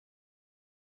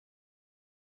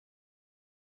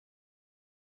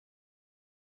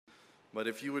But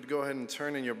if you would go ahead and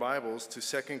turn in your Bibles to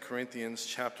 2 Corinthians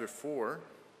chapter 4,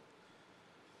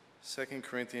 2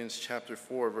 Corinthians chapter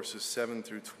 4, verses 7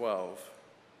 through 12.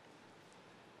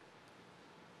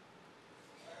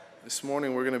 This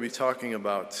morning we're going to be talking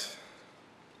about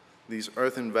these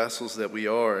earthen vessels that we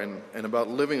are and about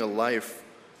living a life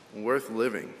worth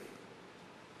living.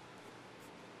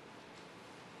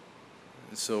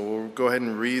 And so we'll go ahead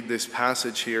and read this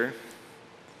passage here,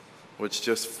 which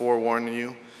just forewarn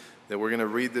you that we're going to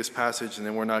read this passage and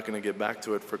then we're not going to get back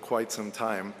to it for quite some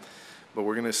time. But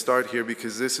we're going to start here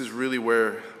because this is really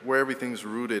where everything's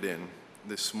rooted in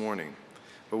this morning.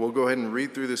 But we'll go ahead and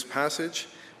read through this passage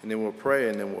and then we'll pray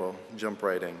and then we'll jump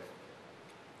right in.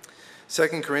 2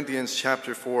 Corinthians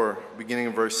chapter 4, beginning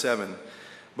in verse 7.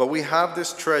 But we have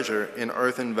this treasure in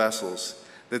earthen vessels,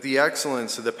 that the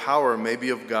excellence of the power may be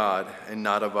of God and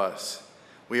not of us.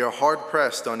 We are hard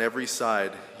pressed on every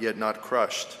side, yet not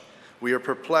crushed. We are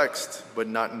perplexed, but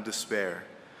not in despair,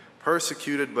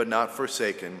 persecuted, but not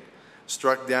forsaken,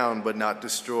 struck down, but not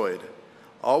destroyed,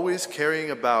 always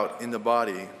carrying about in the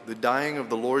body the dying of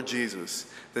the Lord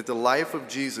Jesus, that the life of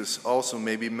Jesus also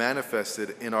may be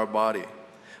manifested in our body.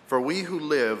 For we who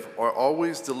live are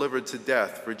always delivered to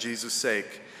death for Jesus'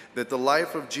 sake, that the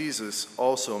life of Jesus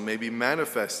also may be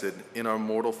manifested in our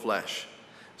mortal flesh.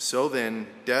 So then,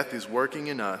 death is working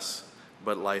in us,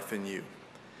 but life in you.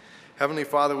 Heavenly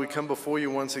Father, we come before you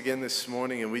once again this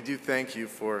morning, and we do thank you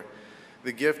for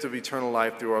the gift of eternal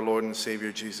life through our Lord and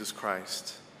Savior, Jesus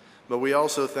Christ. But we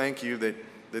also thank you that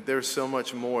there's so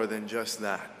much more than just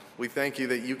that. We thank you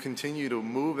that you continue to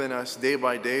move in us day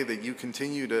by day, that you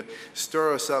continue to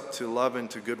stir us up to love and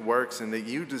to good works, and that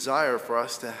you desire for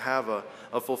us to have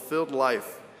a fulfilled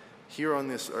life here on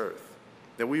this earth,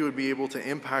 that we would be able to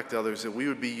impact others, that we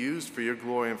would be used for your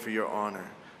glory and for your honor,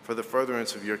 for the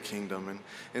furtherance of your kingdom.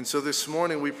 And so this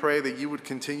morning we pray that you would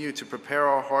continue to prepare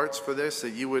our hearts for this, that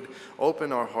you would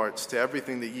open our hearts to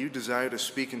everything that you desire to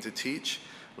speak and to teach.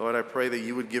 Lord, I pray that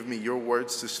you would give me your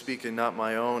words to speak and not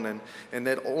my own, and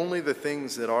that only the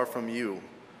things that are from you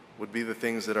would be the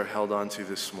things that are held on to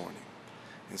this morning.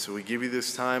 And so we give you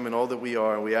this time and all that we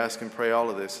are, and we ask and pray all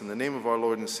of this in the name of our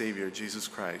Lord and Savior, Jesus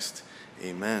Christ.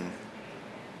 Amen.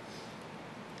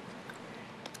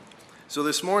 So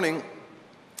this morning,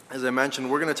 as I mentioned,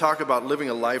 we're going to talk about living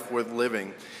a life worth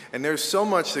living. And there's so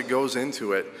much that goes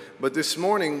into it. But this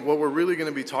morning, what we're really going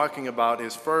to be talking about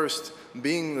is first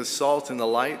being the salt and the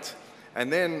light, and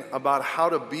then about how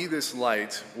to be this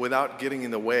light without getting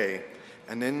in the way.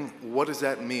 And then what does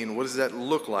that mean? What does that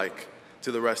look like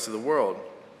to the rest of the world?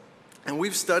 And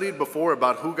we've studied before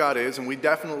about who God is, and we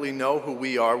definitely know who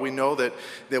we are. We know that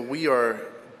we are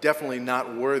definitely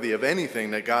not worthy of anything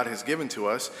that God has given to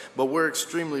us, but we're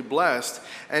extremely blessed.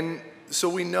 And so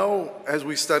we know, as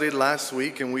we studied last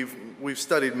week, and we've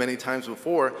studied many times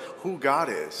before, who God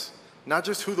is. Not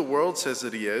just who the world says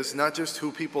that he is, not just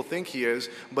who people think he is,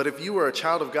 but if you are a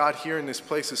child of God here in this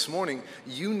place this morning,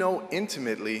 you know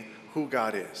intimately who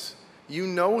God is. You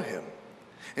know him.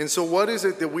 And so what is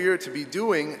it that we are to be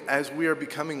doing as we are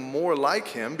becoming more like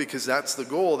him? Because that's the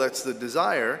goal, that's the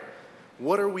desire.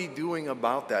 What are we doing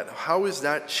about that? How is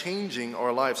that changing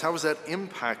our lives? How is that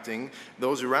impacting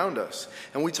those around us?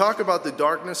 And we talk about the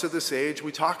darkness of this age.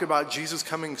 We talk about Jesus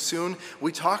coming soon.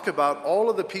 We talk about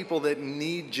all of the people that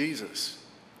need Jesus.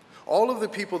 All of the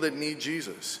people that need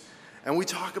Jesus. And we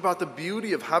talk about the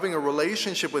beauty of having a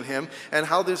relationship with him and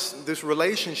how this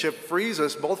relationship frees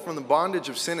us both from the bondage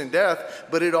of sin and death,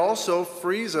 but it also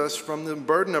frees us from the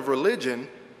burden of religion.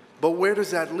 But where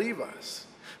does that leave us?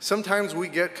 Sometimes we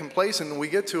get complacent and we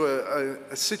get to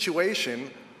a situation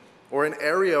or an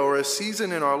area or a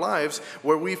season in our lives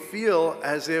where we feel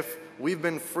as if we've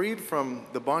been freed from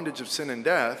the bondage of sin and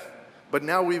death, but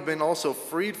now we've been also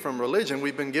freed from religion.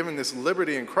 We've been given this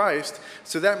liberty in Christ.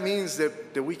 So that means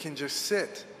that we can just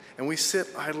sit, and we sit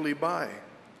idly by.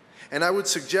 And I would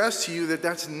suggest to you that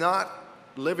that's not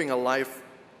living a life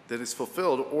that is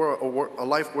fulfilled or a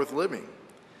life worth living.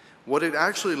 What it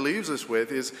actually leaves us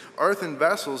with is earthen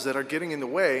vessels that are getting in the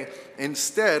way.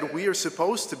 Instead, we are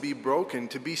supposed to be broken,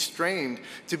 to be strained,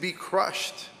 to be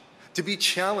crushed, to be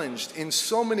challenged in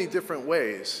so many different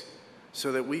ways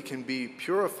so that we can be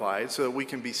purified, so that we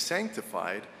can be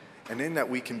sanctified, and in that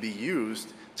we can be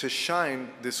used to shine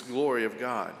this glory of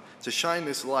God, to shine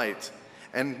this light.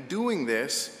 And doing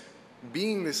this,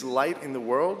 being this light in the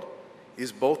world,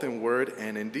 is both in word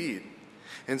and in deed.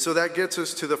 And so that gets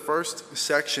us to the first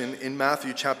section in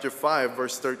Matthew chapter 5,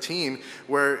 verse 13,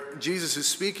 where Jesus is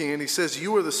speaking and he says,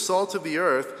 "You are the salt of the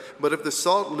earth, but if the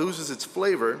salt loses its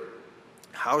flavor,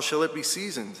 how shall it be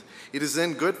seasoned? It is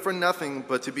then good for nothing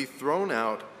but to be thrown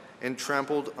out and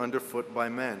trampled underfoot by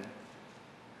men."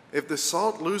 If the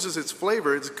salt loses its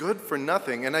flavor, it's good for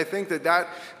nothing. And I think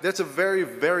that's a very,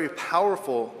 very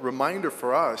powerful reminder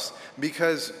for us,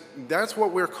 because that's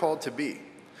what we're called to be.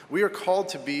 We are called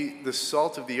to be the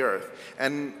salt of the earth.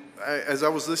 And as I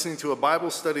was listening to a Bible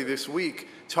study this week,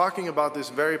 talking about this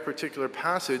very particular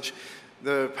passage,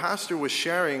 the pastor was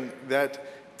sharing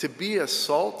that to be a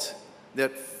salt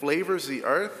that flavors the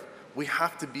earth, we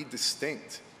have to be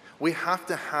distinct. We have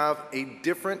to have a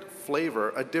different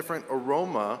flavor, a different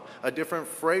aroma, a different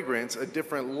fragrance, a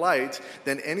different light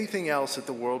than anything else that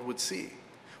the world would see.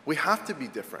 We have to be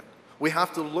different. We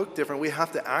have to look different. We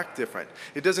have to act different.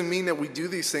 It doesn't mean that we do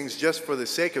these things just for the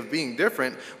sake of being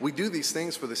different. We do these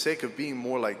things for the sake of being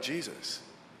more like Jesus.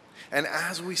 And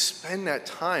as we spend that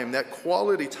time, that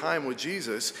quality time with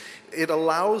Jesus, it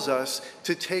allows us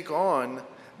to take on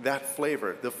that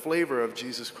flavor, the flavor of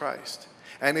Jesus Christ.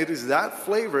 And it is that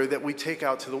flavor that we take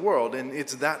out to the world, and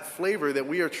it's that flavor that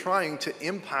we are trying to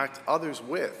impact others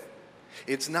with.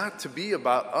 It's not to be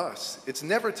about us. It's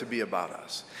never to be about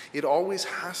us. It always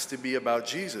has to be about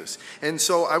Jesus. And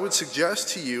so I would suggest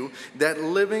to you that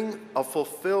living a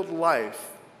fulfilled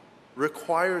life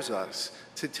requires us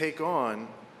to take on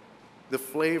the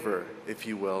flavor, if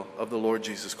you will, of the Lord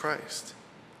Jesus Christ.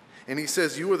 And he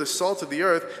says, you are the salt of the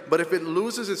earth, but if it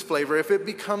loses its flavor, if it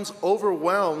becomes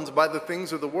overwhelmed by the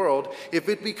things of the world, if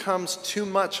it becomes too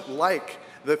much like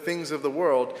the things of the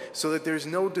world, so that there's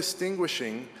no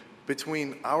distinguishing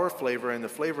between our flavor and the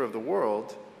flavor of the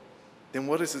world, then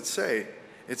what does it say?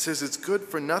 It says it's good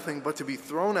for nothing but to be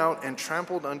thrown out and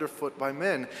trampled underfoot by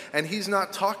men. And he's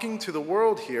not talking to the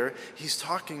world here, he's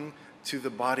talking to the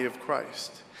body of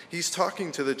Christ. He's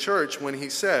talking to the church when he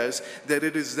says that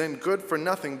it is then good for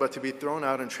nothing but to be thrown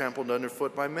out and trampled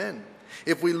underfoot by men.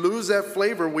 If we lose that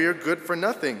flavor, we are good for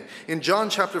nothing. In John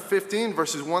chapter 15,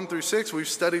 verses 1 through 6, we've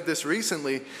studied this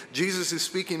recently. Jesus is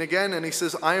speaking again, and he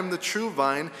says, I am the true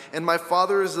vine, and my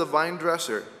Father is the vine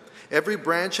dresser. Every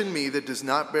branch in me that does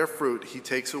not bear fruit, he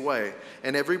takes away.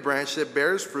 And every branch that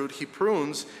bears fruit, he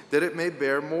prunes, that it may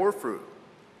bear more fruit.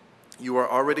 You are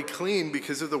already clean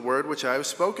because of the word which I have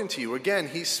spoken to you. Again,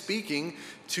 he's speaking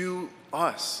to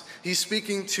us. He's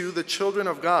speaking to the children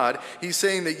of God. He's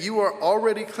saying that you are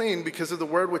already clean because of the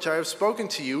word which I have spoken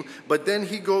to you. But then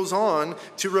he goes on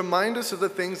to remind us of the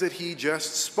things that he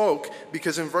just spoke.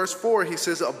 Because in verse 4, he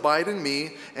says, abide in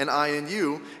me and I in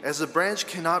you. As the branch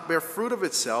cannot bear fruit of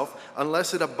itself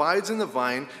unless it abides in the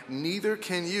vine, neither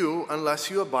can you unless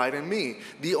you abide in me.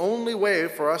 The only way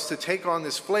for us to take on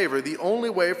this flavor, the only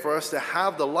way for us to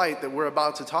have the light that we're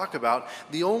about to talk about,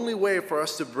 the only way for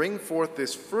us to bring forth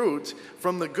this fruit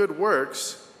from the good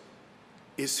works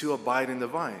is to abide in the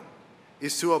vine,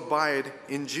 is to abide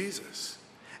in Jesus.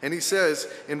 And he says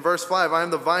in verse 5, I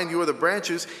am the vine, you are the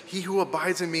branches. He who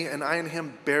abides in me and I in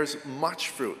him bears much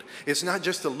fruit. It's not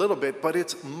just a little bit, but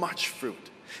it's much fruit.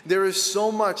 There is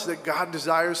so much that God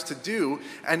desires to do,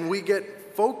 and we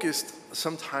get focused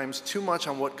sometimes too much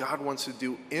on what God wants to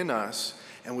do in us,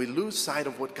 and we lose sight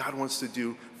of what God wants to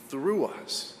do through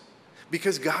us.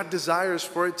 Because God desires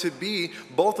for it to be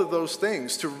both of those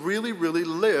things, to really, really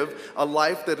live a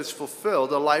life that is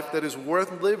fulfilled, a life that is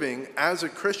worth living as a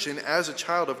Christian, as a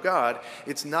child of God.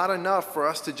 It's not enough for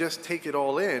us to just take it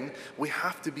all in. We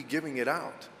have to be giving it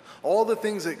out. All the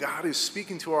things that God is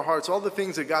speaking to our hearts, all the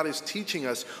things that God is teaching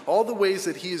us, all the ways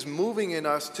that he is moving in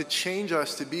us to change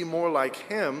us to be more like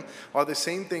him are the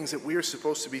same things that we are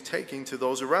supposed to be taking to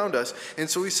those around us. And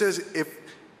so he says, if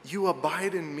you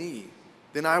abide in me,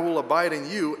 then I will abide in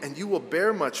you, and you will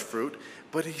bear much fruit.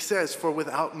 But he says, for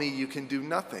without me you can do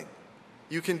nothing.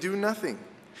 You can do nothing.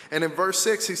 And in verse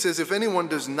 6, he says, if anyone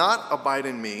does not abide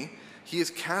in me, he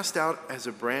is cast out as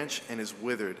a branch and is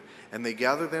withered. And they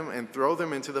gather them and throw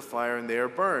them into the fire, and they are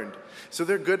burned. So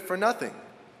they're good for nothing.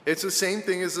 It's the same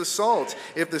thing as the salt.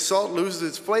 If the salt loses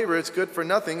its flavor, it's good for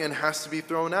nothing and has to be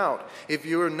thrown out. If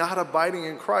you are not abiding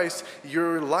in Christ,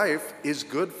 your life is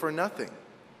good for nothing.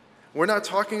 We're not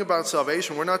talking about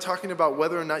salvation. We're not talking about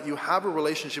whether or not you have a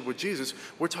relationship with Jesus.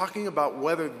 We're talking about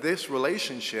whether this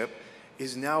relationship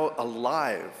is now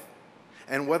alive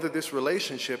and whether this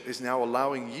relationship is now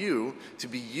allowing you to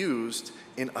be used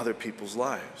in other people's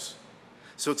lives.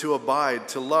 So to abide,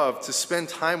 to love, to spend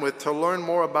time with, to learn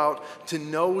more about, to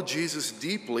know Jesus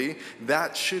deeply,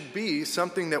 that should be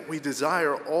something that we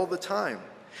desire all the time.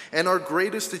 And our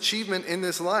greatest achievement in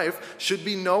this life should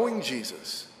be knowing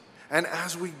Jesus. And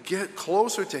as we get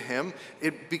closer to him,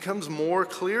 it becomes more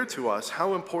clear to us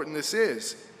how important this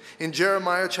is. In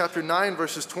Jeremiah chapter 9,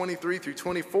 verses 23 through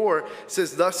 24, it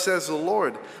says, thus says the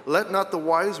Lord, let not the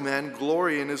wise man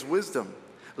glory in his wisdom.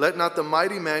 Let not the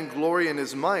mighty man glory in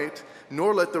his might,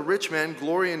 nor let the rich man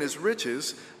glory in his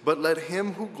riches, but let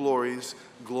him who glories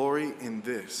glory in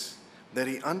this, that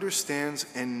he understands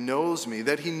and knows me,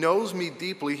 that he knows me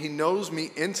deeply, he knows me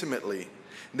intimately,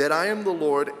 that I am the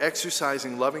Lord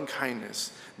exercising loving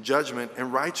kindness, judgment,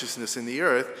 and righteousness in the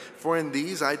earth, for in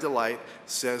these I delight,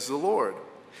 says the Lord.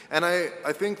 And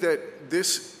I think that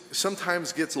this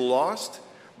sometimes gets lost,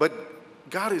 but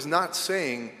God is not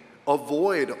saying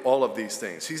avoid all of these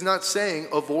things. He's not saying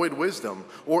avoid wisdom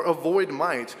or avoid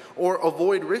might or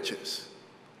avoid riches.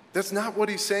 That's not what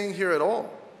he's saying here at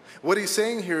all. What he's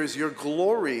saying here is your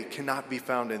glory cannot be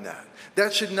found in that.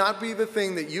 That should not be the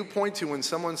thing that you point to when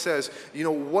someone says,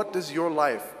 what does your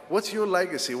life, what's your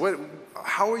legacy?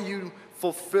 How are you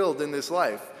fulfilled in this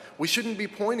life? We shouldn't be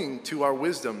pointing to our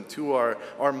wisdom, to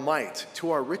our might,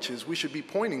 to our riches. We should be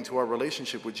pointing to our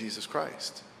relationship with Jesus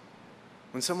Christ.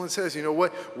 When someone says,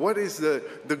 what is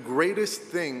the greatest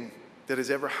thing that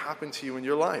has ever happened to you in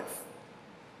your life?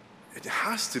 It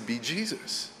has to be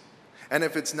Jesus. And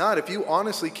if it's not, if you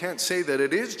honestly can't say that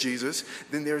it is Jesus,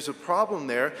 then there's a problem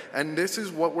there. And this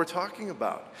is what we're talking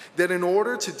about. That in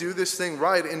order to do this thing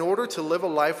right, in order to live a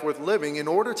life worth living, in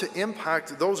order to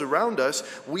impact those around us,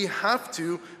 we have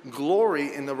to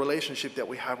glory in the relationship that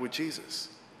we have with Jesus.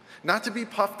 Not to be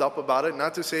puffed up about it,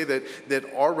 not to say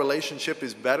that our relationship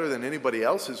is better than anybody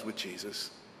else's with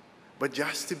Jesus, but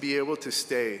just to be able to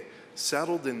stay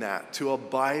settled in that, to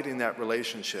abide in that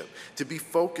relationship, to be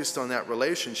focused on that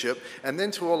relationship, and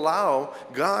then to allow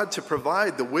God to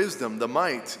provide the wisdom, the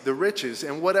might, the riches,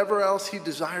 and whatever else he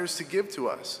desires to give to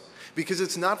us. Because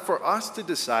it's not for us to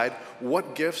decide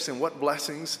what gifts and what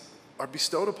blessings are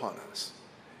bestowed upon us.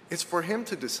 It's for him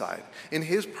to decide. In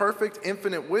his perfect,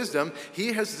 infinite wisdom,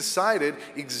 he has decided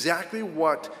exactly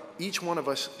what each one of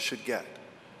us should get.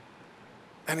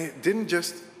 And it didn't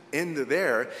just end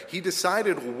there. He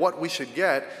decided what we should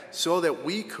get so that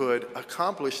we could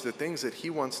accomplish the things that he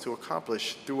wants to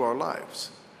accomplish through our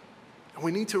lives. And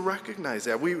we need to recognize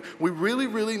that. We really,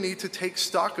 really need to take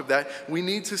stock of that. We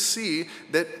need to see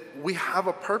that we have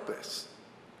a purpose.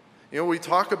 We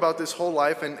talk about this whole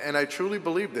life, and I truly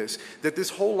believe this, that this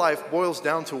whole life boils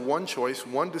down to one choice,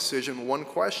 one decision, one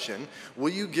question.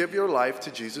 Will you give your life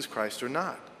to Jesus Christ or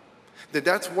not?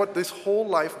 That's what this whole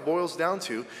life boils down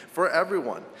to for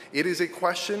everyone. It is a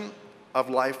question of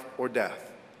life or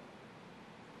death.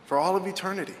 For all of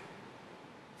eternity.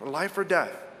 For life or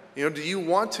death. Do you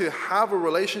want to have a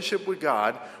relationship with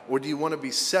God, or do you want to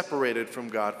be separated from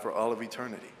God for all of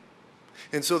eternity?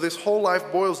 And so this whole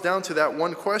life boils down to that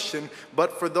one question.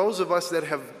 But for those of us that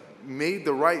have made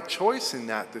the right choice in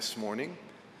that this morning,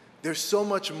 there's so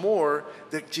much more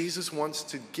that Jesus wants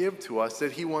to give to us,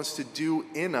 that he wants to do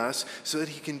in us, so that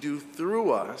he can do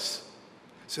through us,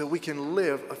 so that we can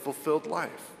live a fulfilled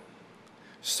life.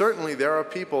 Certainly there are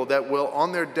people that will,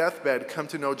 on their deathbed, come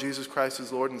to know Jesus Christ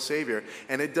as Lord and Savior.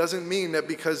 And it doesn't mean that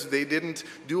because they didn't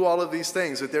do all of these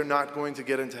things that they're not going to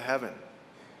get into heaven.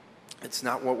 It's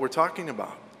not what we're talking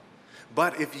about.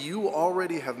 But if you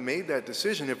already have made that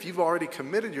decision, if you've already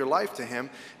committed your life to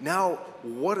him, now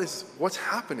what's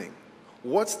happening?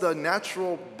 What's the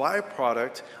natural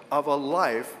byproduct of a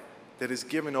life that is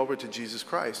given over to Jesus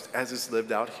Christ as it's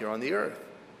lived out here on the earth?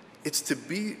 It's to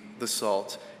be the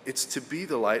salt, it's to be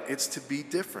the light, it's to be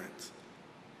different.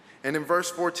 And in verse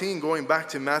 14, going back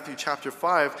to Matthew chapter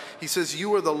 5, he says,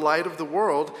 "You are the light of the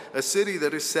world. A city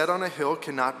that is set on a hill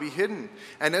cannot be hidden."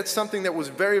 And that's something that was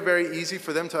very, very easy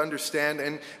for them to understand.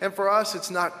 And for us,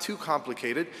 it's not too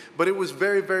complicated, but it was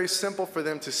very, very simple for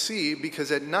them to see,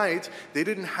 because at night, they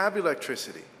didn't have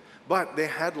electricity. But they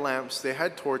had lamps, they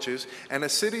had torches, and a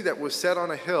city that was set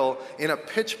on a hill in a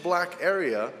pitch black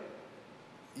area,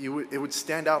 it would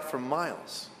stand out for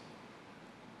miles.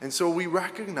 And so we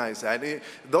recognize that.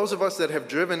 Those of us that have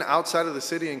driven outside of the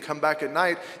city and come back at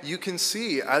night, you can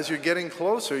see as you're getting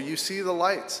closer, you see the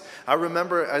lights. I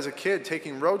remember as a kid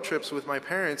taking road trips with my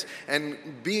parents and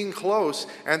being close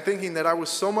and thinking that I was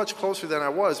so much closer than I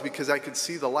was because I could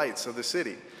see the lights of the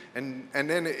city. And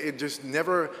then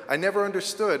I never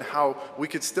understood how we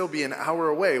could still be an hour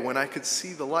away when I could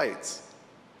see the lights.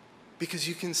 Because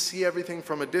you can see everything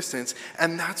from a distance.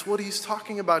 And that's what he's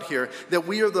talking about here. That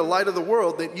we are the light of the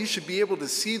world. That you should be able to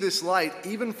see this light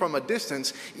even from a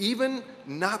distance. Even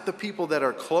not the people that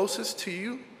are closest to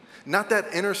you. Not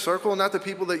that inner circle. Not the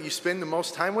people that you spend the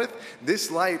most time with. This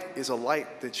light is a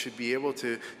light that should be able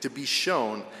to be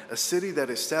shown. A city that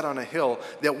is set on a hill.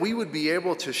 That we would be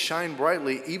able to shine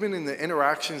brightly even in the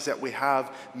interactions that we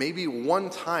have maybe one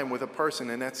time with a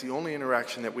person. And that's the only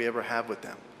interaction that we ever have with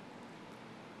them.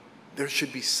 There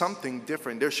should be something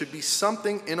different. There should be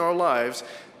something in our lives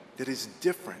that is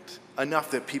different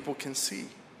enough that people can see.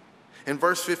 In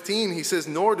verse 15, he says,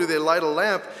 "Nor do they light a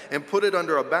lamp and put it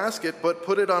under a basket, but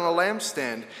put it on a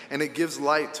lampstand, and it gives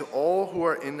light to all who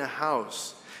are in the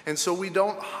house." And so we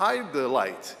don't hide the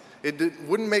light. It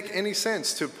wouldn't make any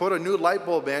sense to put a new light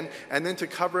bulb in and then to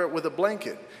cover it with a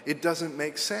blanket. It doesn't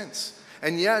make sense.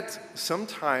 And yet,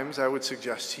 sometimes I would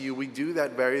suggest to you we do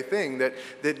that very thing,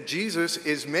 that Jesus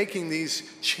is making these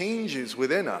changes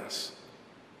within us.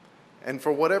 And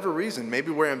for whatever reason, maybe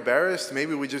we're embarrassed,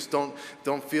 maybe we just don't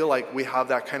feel like we have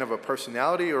that kind of a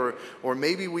personality, or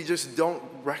maybe we just don't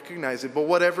recognize it. But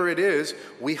whatever it is,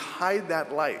 we hide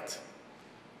that light.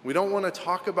 We don't want to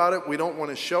talk about it, we don't want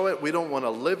to show it, we don't want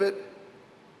to live it.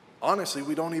 Honestly,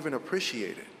 we don't even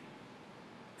appreciate it.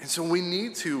 And so we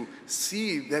need to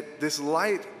see that this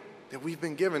light that we've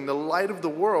been given, the light of the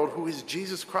world, who is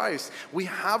Jesus Christ, we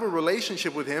have a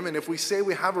relationship with him. And if we say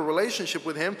we have a relationship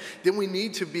with him, then we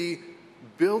need to be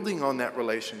building on that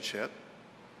relationship.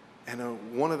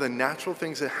 And one of the natural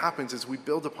things that happens as we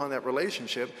build upon that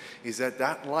relationship is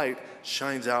that light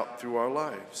shines out through our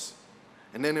lives.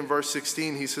 And then in verse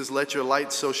 16, he says, "Let your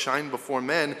light so shine before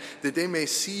men that they may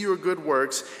see your good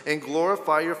works and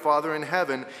glorify your Father in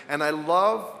heaven." And I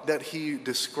love that he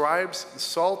describes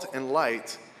salt and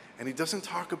light, and he doesn't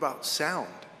talk about sound.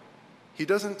 He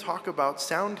doesn't talk about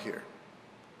sound here.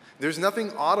 There's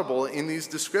nothing audible in these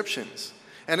descriptions.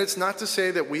 And it's not to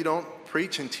say that we don't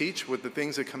preach and teach with the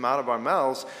things that come out of our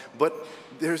mouths, but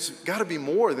there's got to be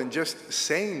more than just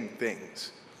saying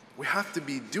things. We have to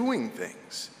be doing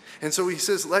things. And so he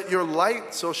says, "Let your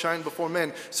light so shine before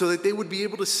men," so that they would be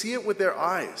able to see it with their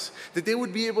eyes, that they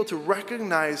would be able to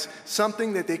recognize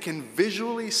something that they can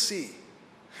visually see.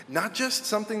 Not just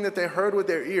something that they heard with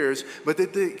their ears, but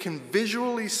that they can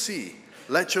visually see.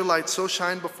 "Let your light so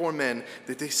shine before men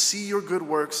that they see your good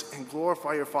works and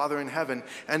glorify your Father in heaven."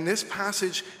 And this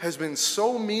passage has been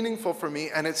so meaningful for me,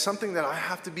 and it's something that I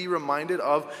have to be reminded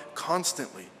of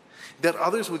constantly. That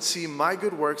others would see my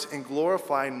good works and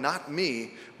glorify not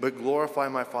me, but glorify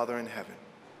my Father in heaven.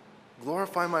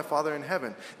 Glorify my Father in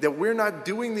heaven. That we're not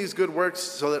doing these good works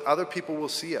so that other people will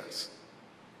see us.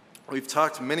 We've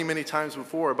talked many, many times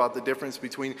before about the difference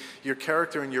between your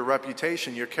character and your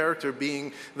reputation. Your character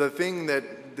being the thing that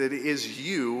is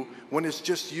you when it's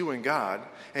just you and God,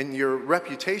 and your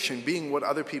reputation being what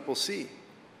other people see.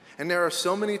 And there are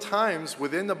so many times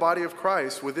within the body of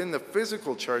Christ, within the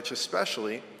physical church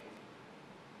especially,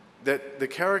 that the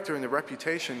character and the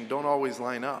reputation don't always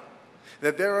line up.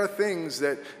 That there are things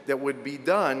that would be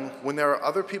done when there are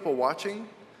other people watching,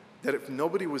 that if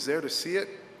nobody was there to see it,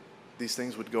 these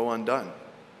things would go undone.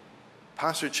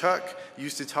 Pastor Chuck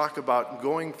used to talk about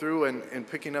going through and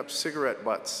picking up cigarette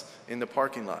butts in the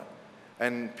parking lot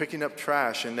and picking up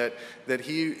trash, and that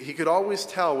he could always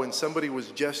tell when somebody was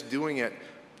just doing it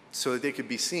so that they could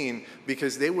be seen,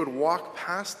 because they would walk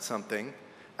past something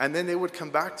and then they would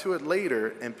come back to it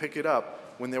later and pick it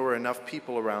up when there were enough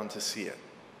people around to see it.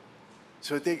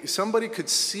 So somebody could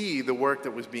see the work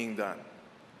that was being done.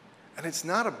 And it's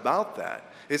not about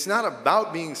that. It's not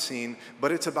about being seen,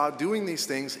 but it's about doing these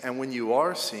things, and when you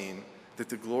are seen, that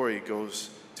the glory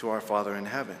goes to our Father in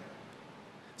heaven.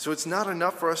 So it's not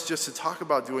enough for us just to talk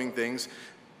about doing things,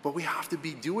 but we have to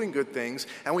be doing good things,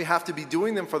 and we have to be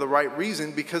doing them for the right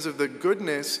reason, because of the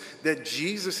goodness that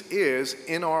Jesus is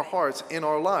in our hearts, in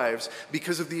our lives,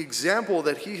 because of the example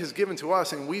that he has given to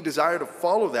us, and we desire to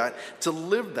follow that, to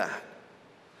live that.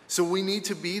 So we need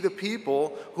to be the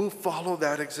people who follow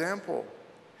that example.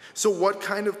 So what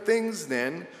kind of things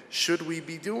then should we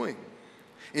be doing?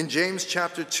 In James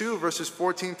chapter 2, verses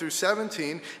 14 through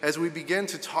 17, as we begin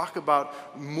to talk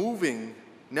about moving,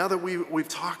 now that we've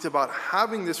talked about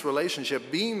having this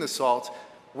relationship, being the salt,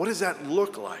 what does that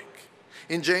look like?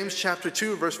 In James chapter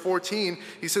 2, verse 14,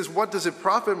 he says, "What does it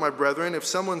profit, my brethren, if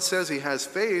someone says he has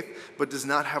faith but does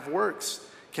not have works?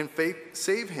 Can faith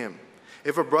save him?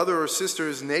 If a brother or sister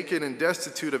is naked and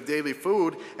destitute of daily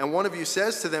food, and one of you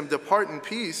says to them, 'Depart in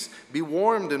peace, be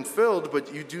warmed and filled,'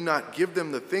 but you do not give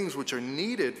them the things which are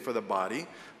needed for the body,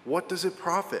 what does it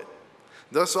profit?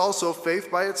 Thus also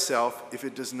faith by itself, if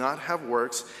it does not have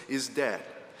works, is dead."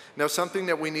 Now, something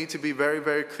that we need to be very,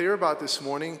 very clear about this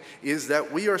morning is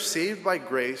that we are saved by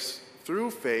grace through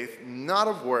faith, not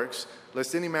of works,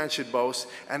 lest any man should boast,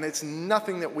 and it's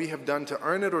nothing that we have done to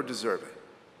earn it or deserve it.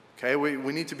 Okay,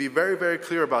 we need to be very, very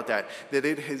clear about that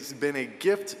it has been a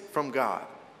gift from God.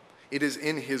 It is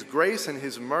in his grace and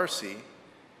his mercy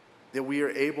that we are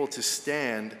able to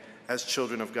stand as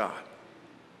children of God.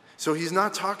 So he's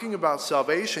not talking about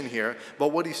salvation here, but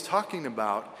what he's talking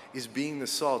about is being the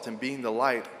salt and being the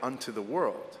light unto the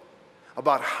world.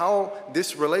 about how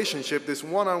this relationship, this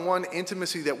one-on-one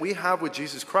intimacy that we have with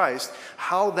Jesus Christ,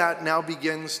 how that now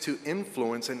begins to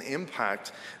influence and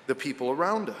impact the people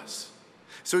around us.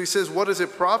 So he says, what does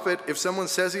it profit if someone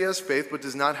says he has faith but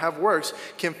does not have works?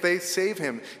 Can faith save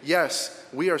him? Yes,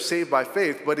 we are saved by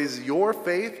faith, but is your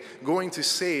faith going to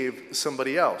save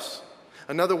somebody else?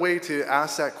 Another way to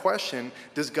ask that question,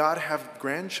 does God have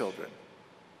grandchildren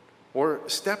or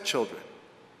stepchildren?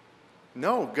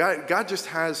 No, God just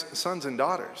has sons and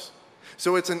daughters.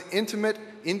 So it's an intimate,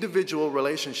 individual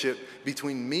relationship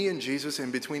between me and Jesus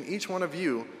and between each one of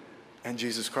you and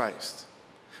Jesus Christ.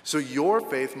 So your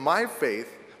faith,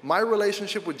 my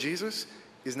relationship with Jesus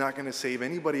is not going to save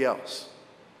anybody else.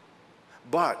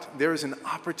 But there is an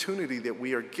opportunity that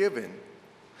we are given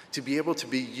to be able to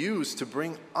be used to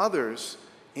bring others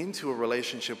into a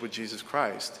relationship with Jesus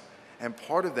Christ. And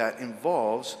part of that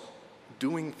involves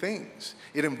doing things.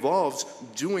 It involves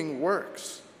doing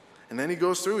works. And then he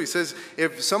goes through, he says,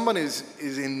 if someone is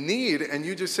in need and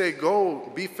you just say,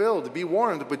 go, be filled, be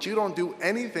warmed, but you don't do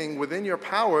anything within your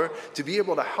power to be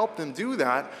able to help them do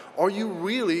that, are you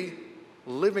really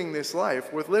living this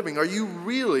life worth living? Are you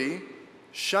really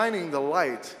shining the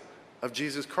light of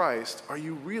Jesus Christ? Are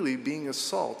you really being a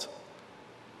salt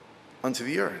unto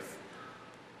the earth?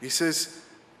 He says,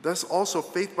 thus also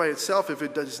faith by itself, if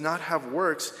it does not have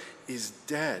works, is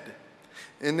dead.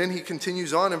 And then he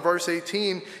continues on in verse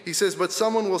 18. He says, but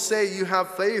someone will say, you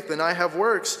have faith and I have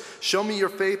works. Show me your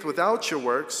faith without your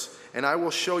works, and I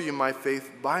will show you my faith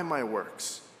by my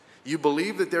works. You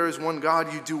believe that there is one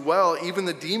God, you do well. Even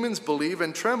the demons believe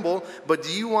and tremble. But do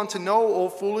you want to know, O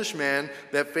foolish man,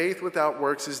 that faith without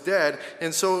works is dead?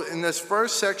 And so in this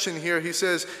first section here, he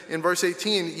says in verse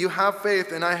 18, you have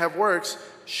faith and I have works.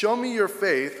 Show me your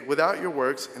faith without your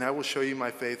works, and I will show you my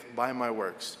faith by my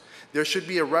works. There should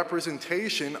be a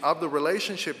representation of the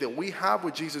relationship that we have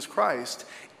with Jesus Christ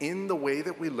in the way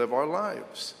that we live our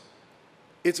lives.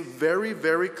 It's very,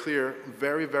 very clear,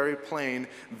 very, very plain,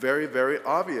 very, very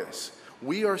obvious.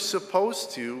 We are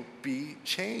supposed to be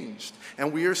changed.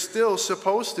 And we are still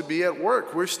supposed to be at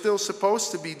work. We're still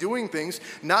supposed to be doing things,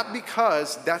 not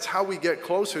because that's how we get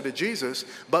closer to Jesus,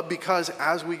 but because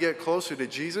as we get closer to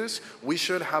Jesus, we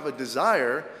should have a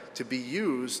desire to be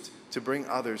used to bring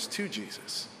others to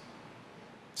Jesus.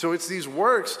 So it's these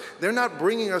works, they're not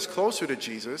bringing us closer to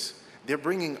Jesus, they're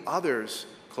bringing others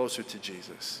closer to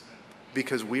Jesus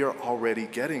because we are already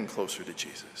getting closer to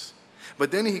Jesus. But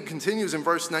then he continues in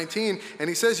verse 19 and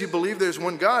he says, you believe there's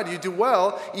one God, you do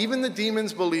well, even the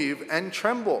demons believe and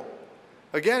tremble.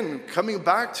 Again, coming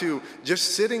back to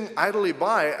just sitting idly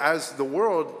by as the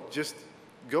world just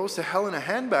goes to hell in a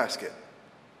handbasket.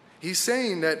 He's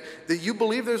saying that you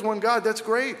believe there's one God, that's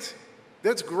great.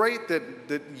 That's great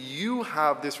that you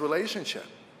have this relationship.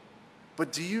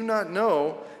 But do you not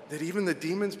know that even the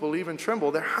demons believe and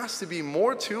tremble? There has to be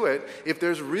more to it. If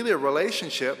there's really a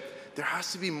relationship, there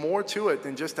has to be more to it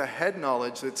than just a head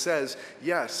knowledge that says,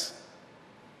 yes,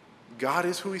 God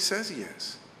is who he says he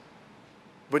is.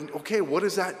 But okay, what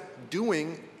is that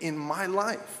doing in my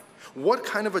life? What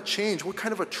kind of a change, what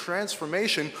kind of a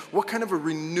transformation, what kind of a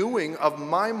renewing of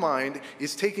my mind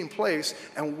is taking place,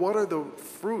 and what are the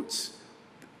fruits?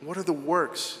 What are the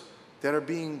works that are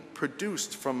being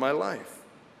produced from my life?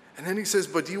 And then he says,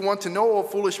 but do you want to know, O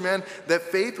foolish man, that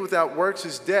faith without works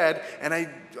is dead? And I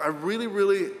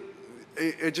really,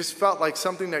 it just felt like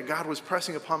something that God was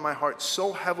pressing upon my heart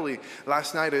so heavily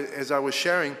last night as I was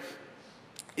sharing,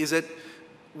 is that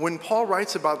when Paul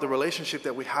writes about the relationship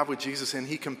that we have with Jesus and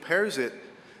he compares it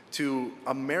to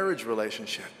a marriage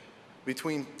relationship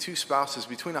between two spouses,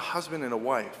 between a husband and a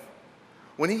wife,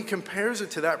 when he compares it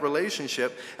to that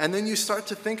relationship, and then you start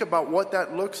to think about what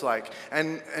that looks like,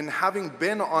 and having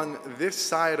been on this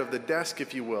side of the desk,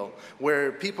 if you will,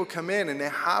 where people come in and they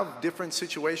have different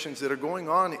situations that are going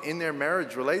on in their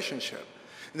marriage relationship.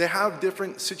 They have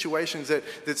different situations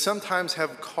that sometimes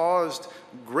have caused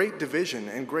great division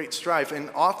and great strife, and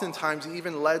oftentimes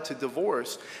even led to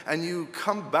divorce. And you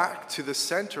come back to the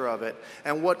center of it,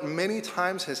 and what many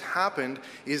times has happened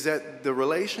is that the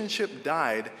relationship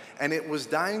died, and it was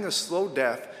dying a slow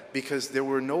death because there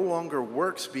were no longer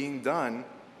works being done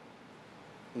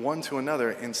one to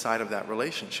another inside of that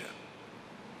relationship.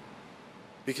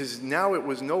 Because now it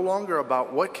was no longer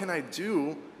about what can I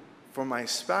do for my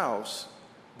spouse,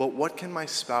 but what can my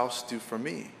spouse do for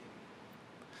me?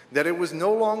 That it was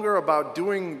no longer about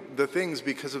doing the things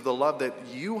because of the love that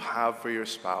you have for your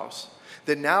spouse.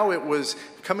 That now it was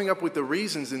coming up with the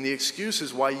reasons and the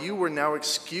excuses why you were now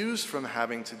excused from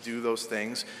having to do those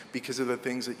things because of the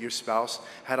things that your spouse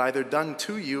had either done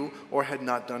to you or had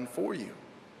not done for you.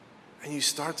 And you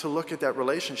start to look at that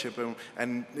relationship,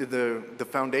 and the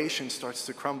foundation starts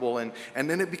to crumble, and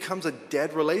then it becomes a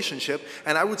dead relationship.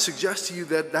 And I would suggest to you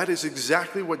that that is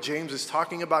exactly what James is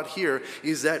talking about here,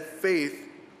 is that faith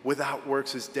without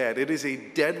works is dead. It is a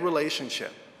dead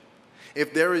relationship.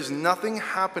 If there is nothing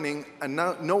happening and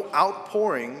no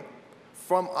outpouring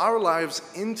from our lives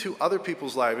into other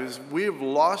people's lives, we have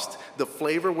lost the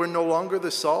flavor, we're no longer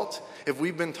the salt, if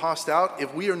we've been tossed out,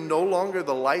 if we are no longer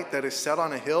the light that is set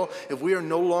on a hill, if we are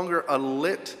no longer a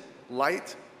lit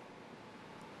light,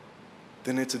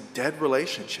 then it's a dead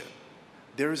relationship.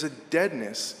 There is a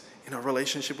deadness in our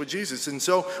relationship with Jesus. And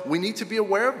so we need to be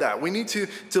aware of that. We need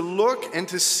to look and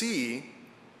to see,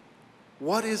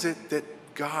 what is it that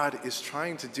God is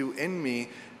trying to do in me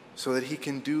so that he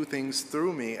can do things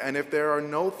through me. And if there are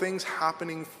no things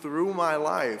happening through my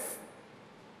life,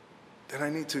 then I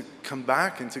need to come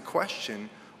back and to question,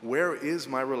 where is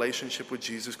my relationship with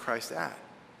Jesus Christ at?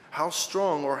 How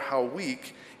strong or how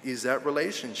weak is that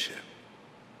relationship?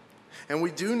 And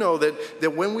we do know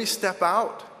that when we step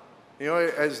out,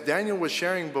 as Daniel was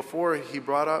sharing before he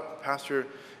brought up Pastor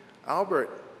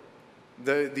Albert,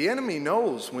 the enemy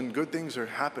knows when good things are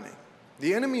happening.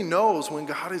 The enemy knows when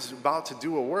God is about to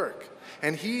do a work.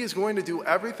 And he is going to do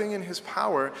everything in his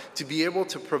power to be able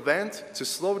to prevent, to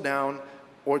slow down,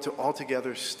 or to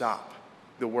altogether stop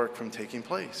the work from taking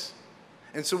place.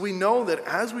 And so we know that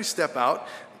as we step out,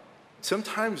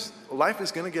 sometimes life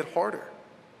is going to get harder.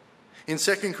 In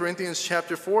 2 Corinthians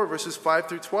chapter 4, verses 5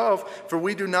 through 12, for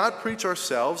we do not preach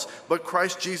ourselves, but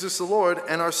Christ Jesus the Lord,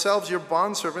 and ourselves your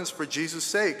bondservants for Jesus'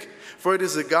 sake. For it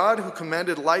is the God who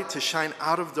commanded light to shine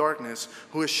out of darkness,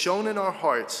 who has shone in our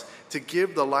hearts to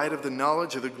give the light of the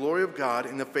knowledge of the glory of God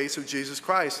in the face of Jesus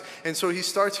Christ. And so he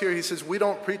starts here, he says, we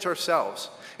don't preach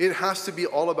ourselves. It has to be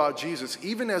all about Jesus.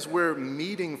 Even as we're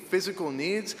meeting physical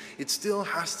needs, it still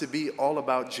has to be all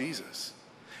about Jesus.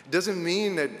 It doesn't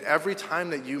mean that every time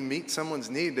that you meet someone's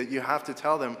need that you have to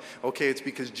tell them, okay, it's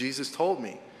because Jesus told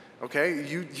me. Okay,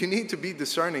 you need to be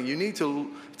discerning. You need to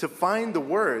find the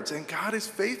words, and God is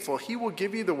faithful. He will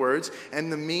give you the words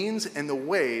and the means and the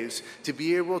ways to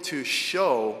be able to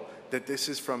show that this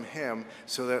is from him,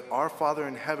 so that our Father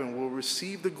in heaven will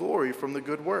receive the glory from the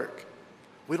good work.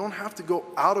 We don't have to go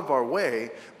out of our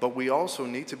way, but we also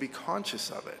need to be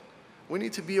conscious of it. We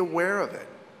need to be aware of it.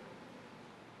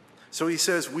 So he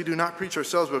says, we do not preach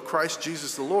ourselves, but Christ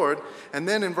Jesus the Lord. And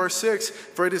then in verse 6,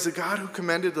 for it is the God who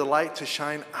commanded the light to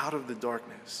shine out of the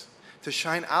darkness. To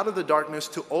shine out of the darkness,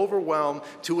 to overwhelm,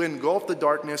 to engulf the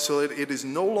darkness so that it is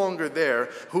no longer there,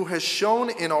 who has shone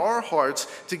in our hearts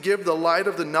to give the light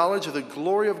of the knowledge of the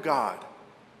glory of God.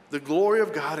 The glory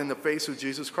of God in the face of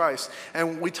Jesus Christ.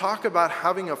 And we talk about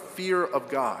having a fear of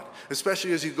God,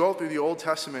 especially as you go through the Old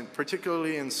Testament,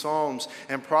 particularly in Psalms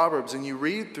and Proverbs, and you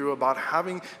read through about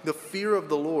having the fear of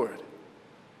the Lord.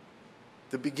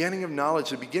 The beginning of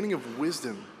knowledge, the beginning of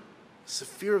wisdom. It's the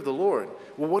fear of the Lord.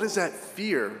 Well, what is that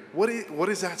fear? What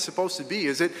is that supposed to be?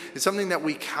 Is it something that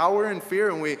we cower in fear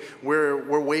and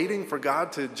we're waiting for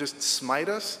God to just smite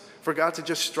us? For God to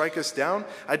just strike us down?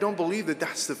 I don't believe that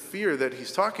that's the fear that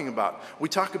he's talking about. We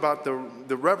talk about the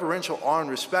reverential awe and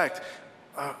respect,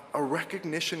 a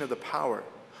recognition of the power,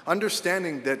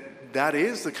 understanding that that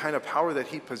is the kind of power that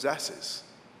he possesses,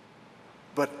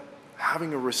 but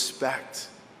having a respect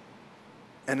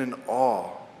and an awe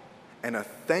and a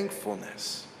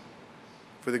thankfulness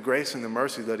for the grace and the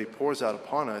mercy that he pours out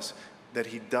upon us, that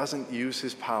he doesn't use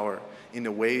his power in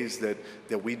the ways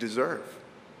that we deserve.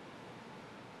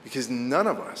 Because none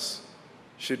of us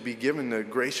should be given the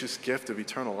gracious gift of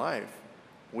eternal life.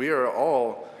 We are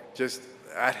all just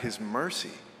at his mercy.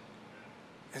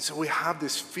 And so we have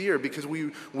this fear because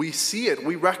we see it,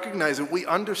 we recognize it, we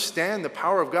understand the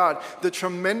power of God, the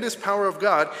tremendous power of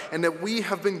God, and that we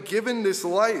have been given this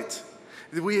light.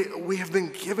 We have been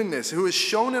given this, who has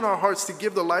shown in our hearts to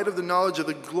give the light of the knowledge of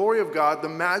the glory of God, the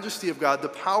majesty of God, the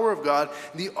power of God,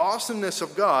 the awesomeness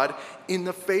of God in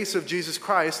the face of Jesus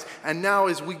Christ. And now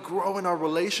as we grow in our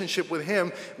relationship with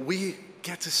him, we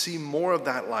get to see more of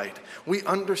that light. We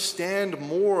understand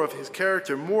more of his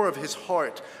character, more of his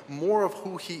heart, more of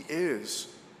who he is.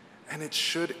 And it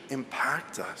should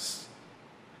impact us.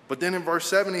 But then in verse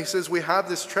 7, he says, we have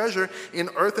this treasure in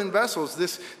earthen vessels,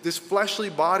 this fleshly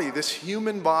body, this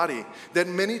human body that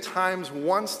many times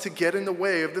wants to get in the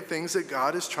way of the things that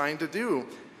God is trying to do.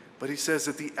 But he says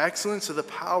that the excellence of the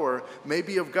power may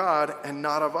be of God and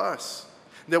not of us.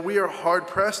 That we are hard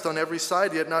pressed on every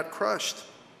side, yet not crushed.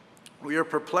 We are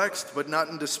perplexed, but not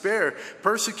in despair.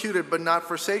 Persecuted, but not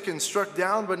forsaken. Struck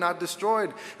down, but not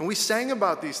destroyed. And we sang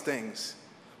about these things.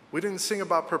 We didn't sing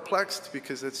about perplexed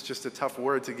because it's just a tough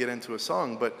word to get into a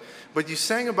song, but you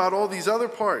sang about all these other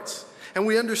parts. And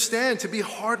we understand to be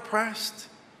hard-pressed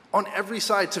on every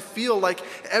side, to feel like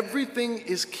everything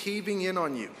is caving in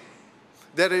on you.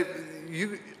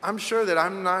 I'm sure that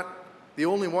I'm not the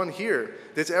only one here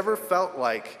that's ever felt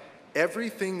like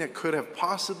everything that could have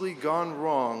possibly gone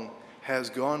wrong has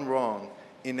gone wrong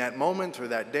in that moment or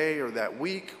that day or that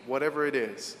week, whatever it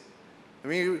is. I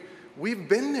mean, we've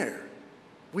been there.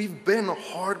 We've been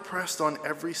hard-pressed on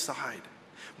every side.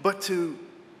 But to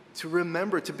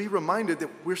remember, to be reminded that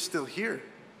we're still here.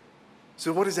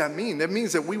 So what does that mean? That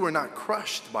means that we were not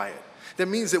crushed by it. That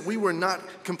means that we were not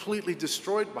completely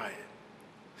destroyed by it.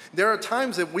 There are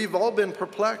times that we've all been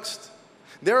perplexed.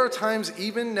 There are times,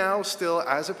 even now still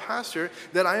as a pastor,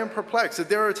 that I am perplexed. That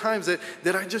there are times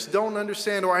that I just don't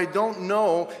understand, or I don't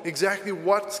know exactly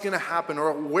what's going to happen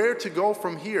or where to go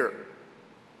from here.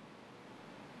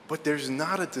 But there's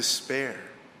not a despair.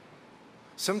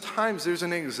 Sometimes there's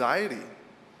an anxiety.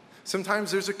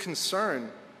 Sometimes there's a concern.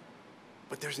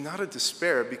 But there's not a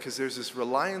despair, because there's this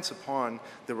reliance upon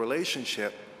the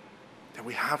relationship that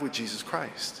we have with Jesus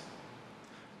Christ.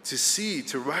 To see,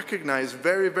 to recognize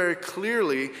very, very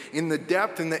clearly in the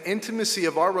depth and the intimacy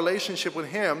of our relationship with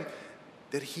Him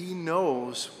that He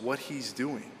knows what He's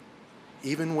doing,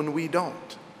 even when we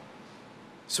don't.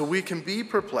 So we can be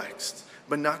perplexed,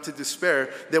 but not to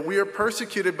despair, that we are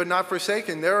persecuted but not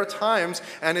forsaken. There are times,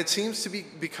 and it seems to be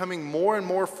becoming more and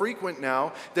more frequent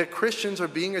now, that Christians are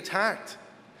being attacked,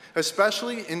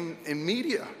 especially in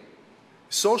media.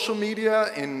 Social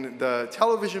media, in the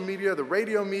television media, the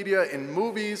radio media, in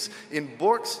movies, in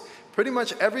books, pretty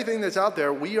much everything that's out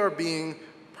there, we are being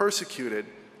persecuted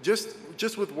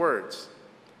just with words.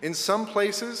 In some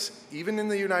places, even in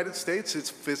the United States, it's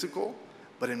physical,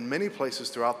 but in many places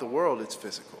throughout the world, it's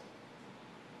physical.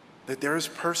 That there is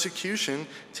persecution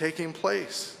taking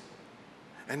place,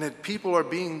 and that people are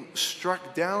being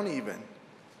struck down even.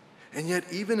 And yet,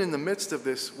 even in the midst of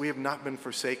this, we have not been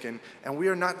forsaken, and we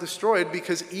are not destroyed,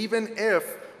 because even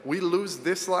if we lose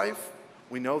this life,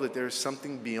 we know that there is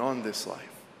something beyond this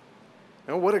life.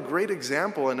 And what a great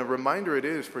example and a reminder it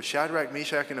is for Shadrach,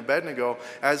 Meshach, and Abednego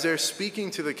as they're speaking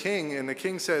to the king, and the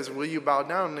king says, "Will you bow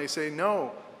down?" And they say,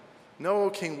 "No, no, O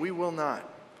king, we will not,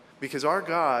 because our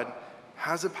God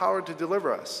has the power to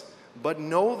deliver us. But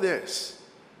know this,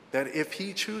 that if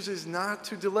He chooses not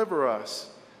to deliver us,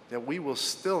 that we will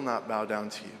still not bow down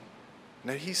to you,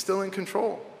 and that He's still in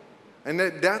control." And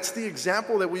that's the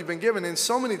example that we've been given in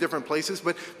so many different places,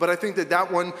 but I think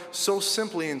that one so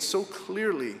simply and so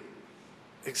clearly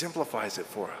exemplifies it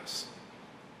for us.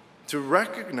 To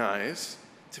recognize,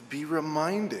 to be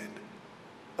reminded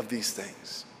of these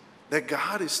things. That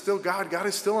God is still God. God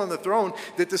is still on the throne.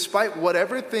 That despite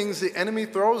whatever things the enemy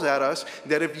throws at us,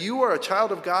 that if you are a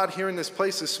child of God here in this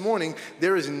place this morning,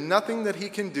 there is nothing that He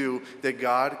can do that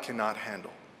God cannot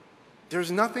handle.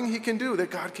 There's nothing He can do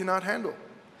that God cannot handle.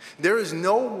 There is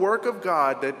no work of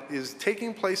God that is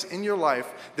taking place in your life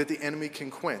that the enemy can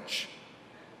quench.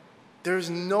 There's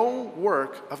no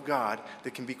work of God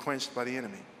that can be quenched by the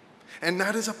enemy. And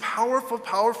that is a powerful,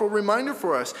 powerful reminder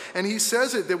for us. And He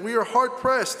says it, that we are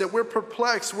hard-pressed, that we're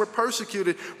perplexed, we're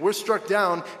persecuted, we're struck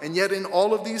down, and yet in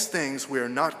all of these things we are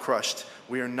not crushed,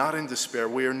 we are not in despair,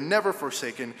 we are never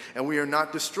forsaken, and we are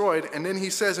not destroyed. And then He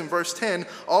says in verse 10,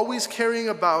 always carrying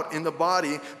about in the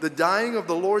body the dying of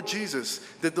the Lord Jesus,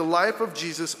 that the life of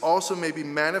Jesus also may be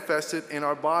manifested in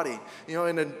our body. You know,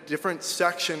 in a different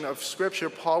section of Scripture,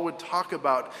 Paul would talk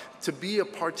about to be a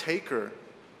partaker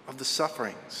of the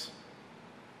sufferings.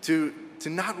 To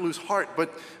not lose heart,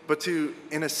 but to,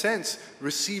 in a sense,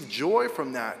 receive joy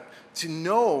from that. To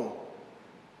know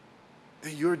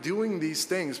that you're doing these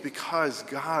things because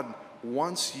God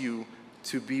wants you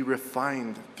to be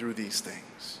refined through these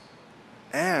things.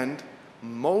 And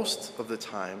most of the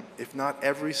time, if not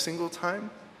every single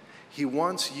time, He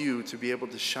wants you to be able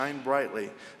to shine brightly,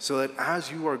 so that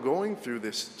as you are going through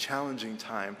this challenging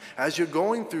time, as you're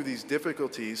going through these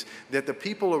difficulties, that the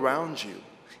people around you,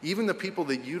 even the people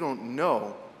that you don't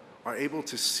know, are able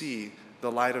to see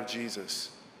the light of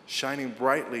Jesus shining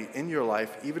brightly in your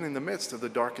life, even in the midst of the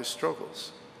darkest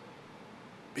struggles.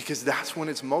 Because that's when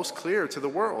it's most clear to the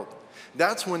world.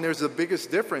 That's when there's the biggest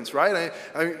difference, right?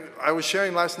 I was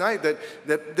sharing last night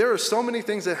that there are so many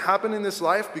things that happen in this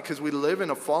life because we live in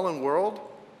a fallen world,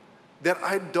 that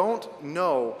I don't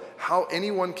know how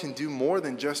anyone can do more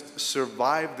than just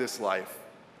survive this life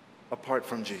apart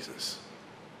from Jesus.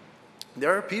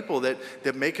 There are people that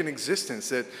make an existence,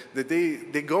 that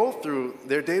they go through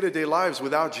their day-to-day lives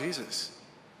without Jesus.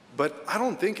 But I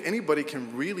don't think anybody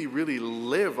can really, really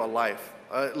live a life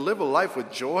live a life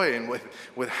with joy and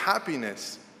with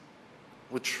happiness,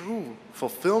 with true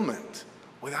fulfillment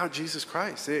without Jesus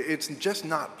Christ. It's just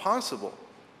not possible.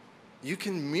 You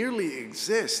can merely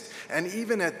exist, and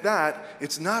even at that,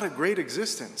 it's not a great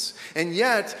existence. And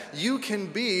yet, you can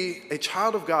be a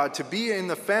child of God, to be in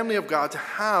the family of God, to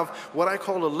have what I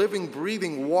call a living,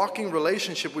 breathing, walking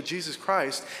relationship with Jesus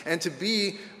Christ, and to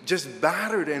be just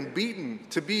battered and beaten,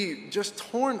 to be just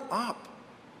torn up.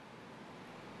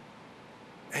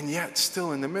 And yet,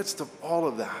 still in the midst of all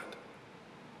of that,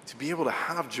 to be able to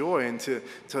have joy and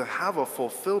to have a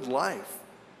fulfilled life.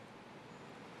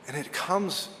 And it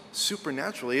comes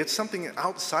supernaturally. It's something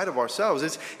outside of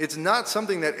ourselves. It's not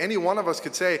something that any one of us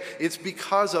could say, it's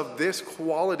because of this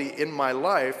quality in my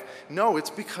life. No, it's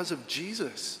because of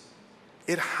Jesus.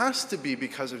 It has to be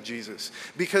because of Jesus.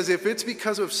 Because if it's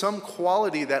because of some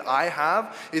quality that I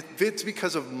have, if it's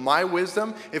because of my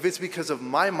wisdom, if it's because of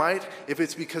my might, if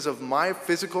it's because of my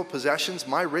physical possessions,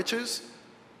 my riches,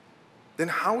 then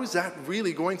how is that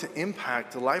really going to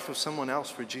impact the life of someone else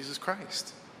for Jesus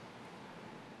Christ?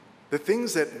 The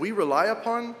things that we rely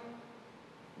upon,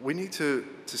 we need to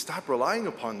stop relying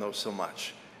upon those so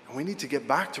much. And we need to get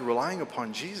back to relying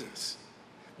upon Jesus.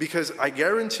 Because I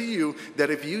guarantee you that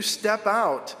if you step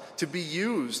out to be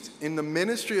used in the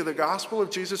ministry of the gospel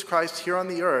of Jesus Christ here on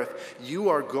the earth, you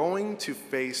are going to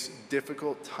face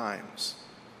difficult times.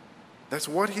 That's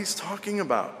what he's talking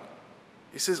about.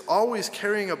 He says, always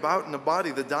carrying about in the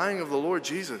body the dying of the Lord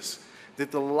Jesus,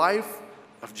 that the life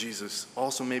of Jesus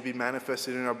also may be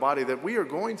manifested in our body, that we are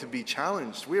going to be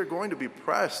challenged, we are going to be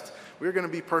pressed, we are going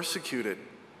to be persecuted,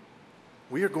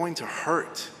 we are going to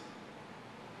hurt,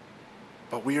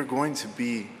 but we are going to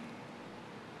be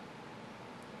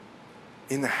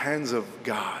in the hands of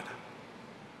God.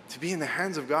 To be in the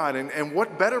hands of God. And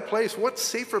what better place, what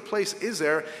safer place is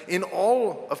there in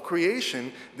all of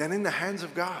creation than in the hands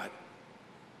of God?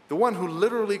 The one who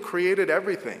literally created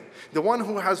everything. The one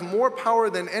who has more power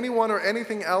than anyone or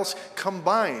anything else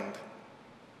combined.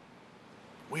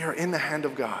 We are in the hand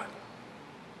of God.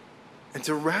 And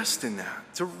to rest in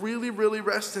that. To really, really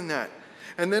rest in that.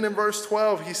 And then in verse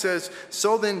 12 he says,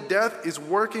 so then death is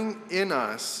working in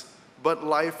us, but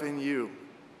life in you.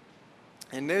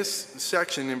 In this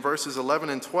section, in verses 11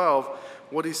 and 12,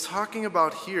 what he's talking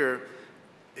about here,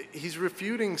 he's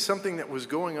refuting something that was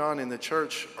going on in the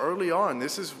church early on.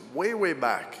 This is way, way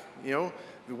back. You know,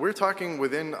 we're talking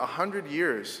within 100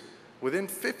 years, within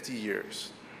 50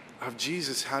 years of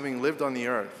Jesus having lived on the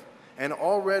earth. And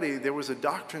already there was a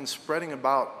doctrine spreading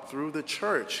about through the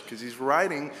church, because he's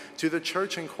writing to the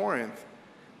church in Corinth,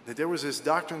 that there was this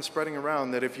doctrine spreading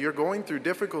around that if you're going through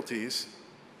difficulties,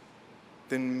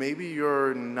 then maybe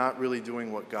you're not really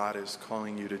doing what God is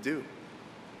calling you to do.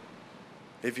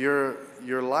 If your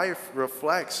life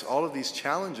reflects all of these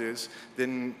challenges,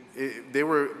 then they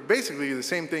were basically the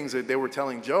same things that they were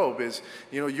telling Job is,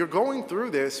 you know, you're going through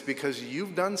this because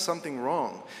you've done something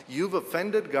wrong. You've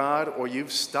offended God, or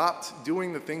you've stopped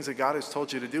doing the things that God has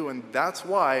told you to do, and that's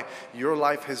why your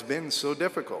life has been so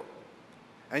difficult.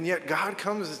 And yet God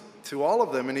comes to all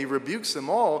of them and he rebukes them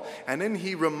all, and then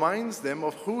he reminds them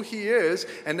of who he is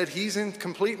and that he's in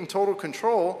complete and total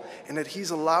control and that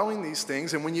he's allowing these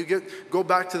things. And when you go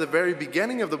back to the very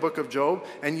beginning of the book of Job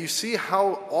and you see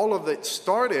how all of it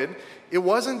started, it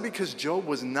wasn't because Job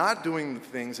was not doing the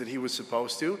things that he was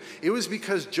supposed to. It was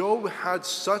because Job had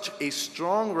such a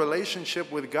strong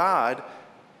relationship with God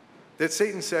that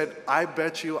Satan said, I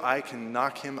bet you I can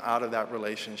knock him out of that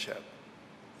relationship.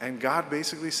 And God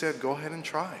basically said, go ahead and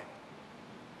try.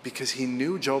 Because he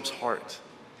knew Job's heart.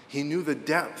 He knew the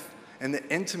depth and the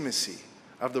intimacy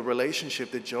of the relationship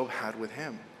that Job had with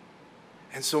him.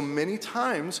 And so many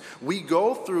times we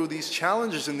go through these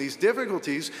challenges and these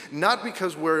difficulties not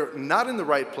because we're not in the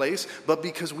right place, but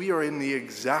because we are in the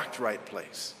exact right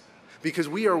place. Because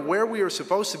we are where we are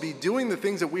supposed to be, doing the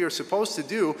things that we are supposed to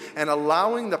do, and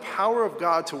allowing the power of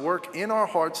God to work in our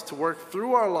hearts, to work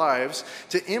through our lives,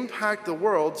 to impact the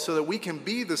world so that we can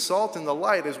be the salt and the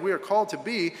light as we are called to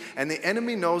be, and the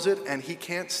enemy knows it, and he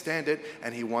can't stand it,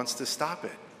 and he wants to stop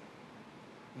it.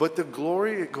 But the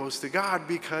glory, it goes to God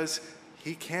because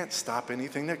he can't stop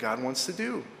anything that God wants to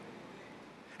do.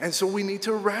 And so we need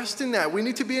to rest in that. We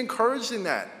need to be encouraged in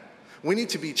that. We need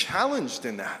to be challenged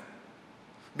in that.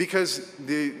 Because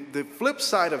the flip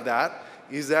side of that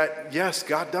is that, yes,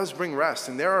 God does bring rest.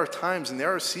 And there are times and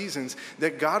there are seasons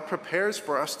that God prepares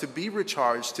for us to be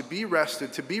recharged, to be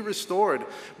rested, to be restored.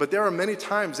 But there are many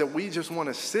times that we just want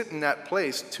to sit in that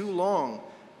place too long.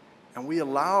 And we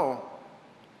allow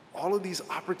all of these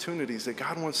opportunities that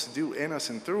God wants to do in us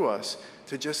and through us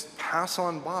to just pass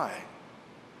on by.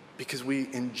 Because we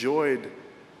enjoyed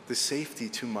the safety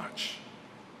too much.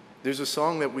 There's a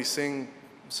song that we sing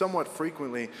somewhat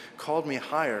frequently called Me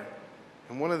Higher.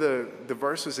 And one of the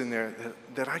verses in there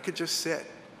that I could just sit.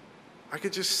 I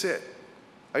could just sit.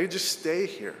 I could just stay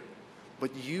here.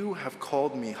 But you have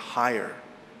called me higher.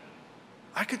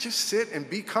 I could just sit and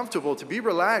be comfortable, to be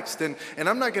relaxed. And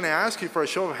I'm not going to ask you for a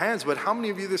show of hands, but how many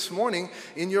of you this morning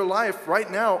in your life right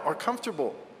now are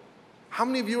comfortable? How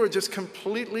many of you are just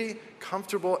completely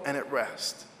comfortable and at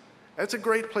rest? That's a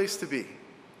great place to be.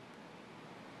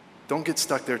 Don't get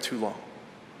stuck there too long,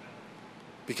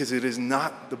 because it is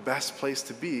not the best place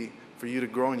to be for you to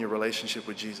grow in your relationship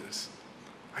with Jesus.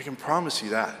 I can promise you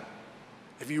that.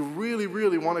 If you really,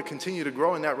 really want to continue to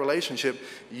grow in that relationship,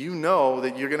 you know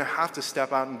that you're going to have to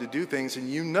step out and to do things, and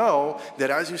you know that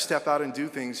as you step out and do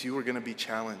things, you are going to be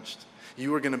challenged.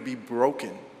 You are going to be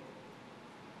broken,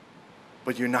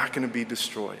 but you're not going to be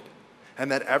destroyed. And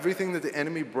that everything that the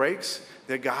enemy breaks,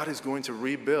 that God is going to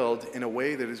rebuild in a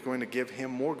way that is going to give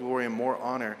him more glory and more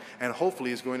honor, and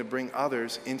hopefully is going to bring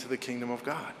others into the kingdom of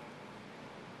God.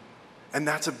 And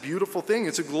that's a beautiful thing.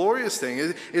 It's a glorious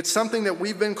thing. It's something that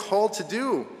we've been called to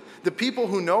do. The people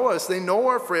who know us, they know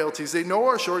our frailties, they know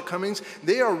our shortcomings.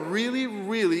 They are really,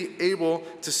 really able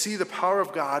to see the power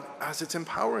of God as it's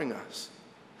empowering us.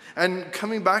 And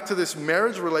coming back to this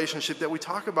marriage relationship that we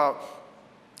talk about,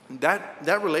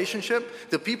 that relationship,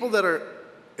 the people that are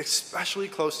especially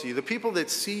close to you, the people that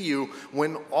see you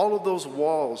when all of those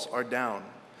walls are down,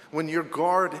 when your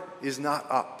guard is not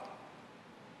up,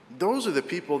 those are the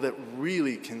people that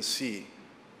really can see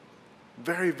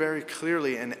very, very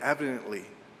clearly and evidently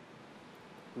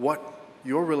what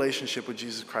your relationship with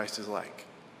Jesus Christ is like.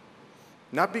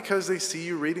 Not because they see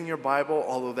you reading your Bible,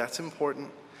 although that's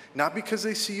important. Not because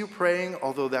they see you praying,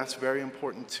 although that's very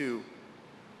important too.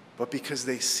 But because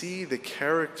they see the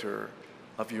character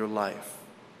of your life.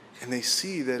 And they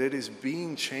see that it is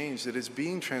being changed, that it's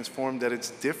being transformed, that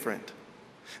it's different.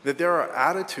 That there are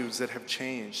attitudes that have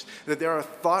changed, that there are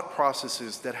thought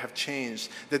processes that have changed,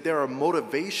 that there are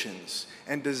motivations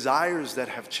and desires that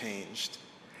have changed,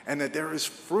 and that there is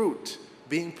fruit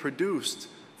being produced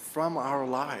from our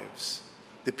lives.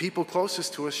 The people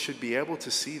closest to us should be able to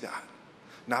see that.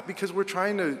 Not because we're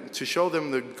trying to show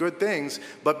them the good things,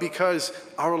 but because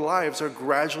our lives are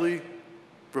gradually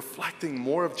reflecting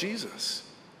more of Jesus.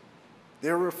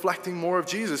 They're reflecting more of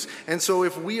Jesus. And so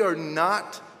if we are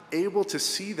not able to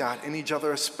see that in each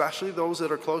other, especially those that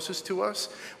are closest to us,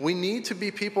 we need to be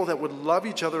people that would love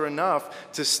each other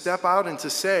enough to step out and to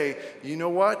say, you know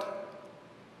what?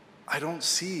 I don't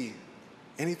see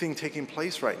anything taking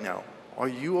place right now. Are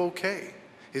you okay?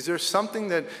 Is there something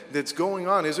that's going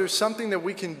on? Is there something that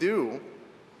we can do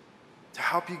to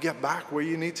help you get back where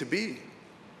you need to be?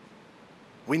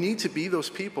 We need to be those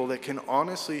people that can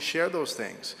honestly share those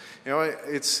things. You know,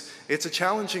 it's a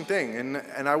challenging thing,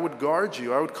 and I would guard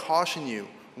you, I would caution you,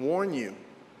 warn you.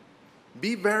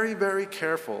 Be very, very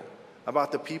careful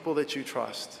about the people that you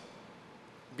trust.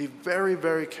 Be very,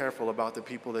 very careful about the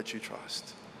people that you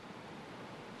trust.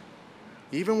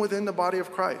 Even within the body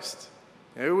of Christ.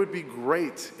 It would be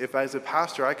great if, as a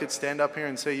pastor, I could stand up here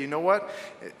and say, you know what?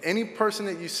 Any person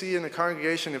that you see in the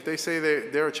congregation, if they say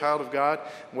they're a child of God,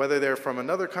 whether they're from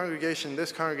another congregation,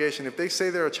 this congregation, if they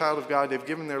say they're a child of God, they've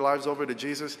given their lives over to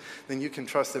Jesus, then you can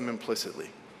trust them implicitly.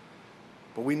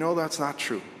 But we know that's not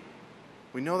true.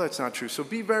 We know that's not true. So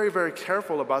be very, very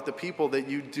careful about the people that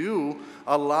you do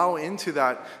allow into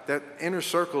that inner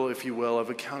circle, if you will, of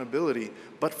accountability.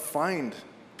 But find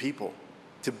people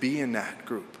to be in that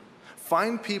group.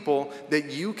 Find people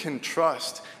that you can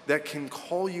trust, that can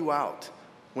call you out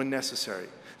when necessary,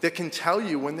 that can tell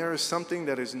you when there is something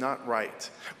that is not right,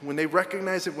 when they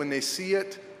recognize it, when they see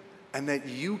it, and that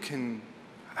you can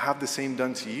have the same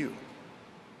done to you.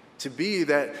 To be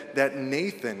that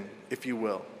Nathan, if you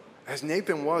will, as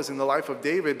Nathan was in the life of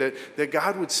David, that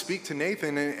God would speak to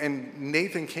Nathan, and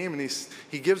Nathan came and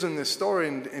he gives him this story,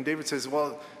 and David says,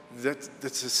 well, that's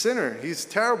a sinner. He's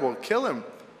terrible. Kill him.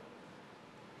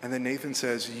 And then Nathan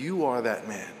says, you are that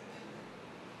man.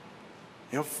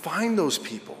 You know, find those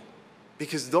people,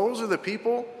 because those are the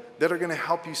people that are going to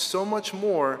help you so much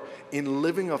more in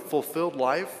living a fulfilled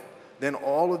life than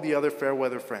all of the other fair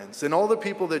weather friends, than all the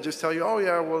people that just tell you, oh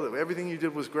yeah, well, everything you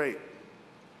did was great.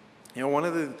 You know, one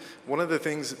of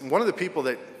the people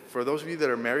that, for those of you that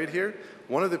are married here,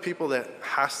 one of the people that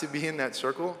has to be in that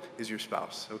circle is your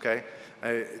spouse, okay?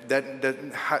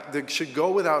 That should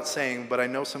go without saying, but I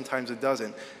know sometimes it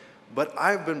doesn't. But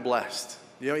I've been blessed.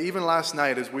 You know, even last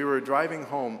night as we were driving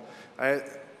home, I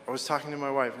was talking to my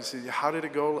wife and said, how did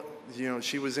it go? You know,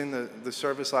 she was in the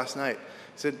service last night. I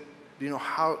said, you know,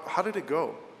 how did it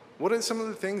go? What are some of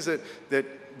the things that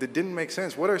that didn't make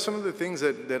sense? What are some of the things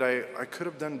that I could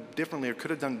have done differently or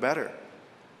could have done better?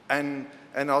 And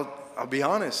I'll be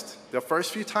honest, the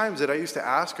first few times that I used to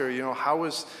ask her, how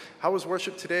was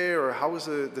worship today, or how was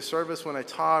the service when I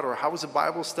taught, or how was the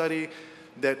Bible study,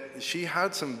 that she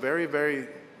had some very, very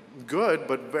good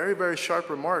but very, very sharp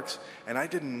remarks, and I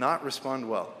did not respond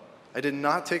well. I did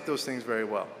not take those things very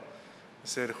well. I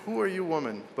said, "Who are you,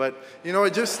 woman?" But,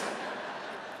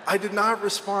 I did not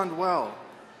respond well.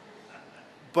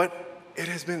 But it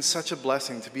has been such a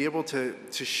blessing to be able to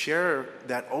share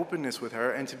that openness with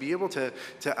her, and to be able to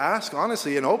ask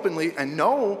honestly and openly, and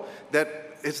know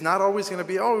that it's not always going to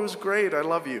be, "Oh, it was great, I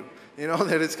love you."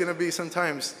 That it's going to be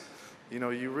sometimes,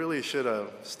 you really should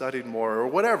have studied more, or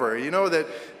whatever,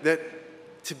 that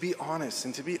to be honest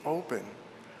and to be open.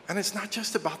 And it's not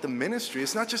just about the ministry,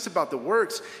 it's not just about the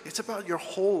works, it's about your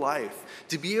whole life.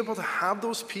 To be able to have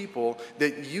those people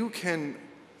that you can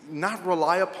not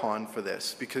rely upon for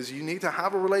this, because you need to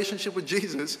have a relationship with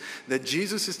Jesus, that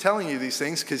Jesus is telling you these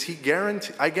things, because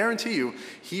I guarantee you,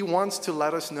 he wants to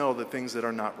let us know the things that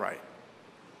are not right.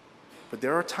 But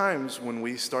there are times when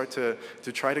we start to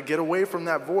try to get away from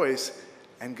that voice,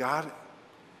 and God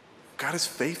is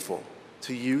faithful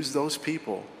to use those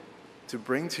people to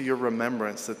bring to your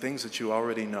remembrance the things that you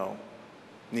already know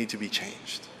need to be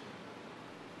changed.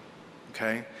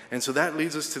 Okay? And so that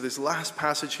leads us to this last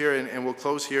passage here, and we'll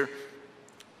close here.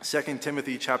 2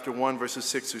 Timothy chapter 1, verses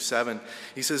 6 through 7.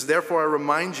 He says, "Therefore I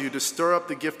remind you to stir up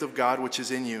the gift of God which is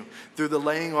in you, through the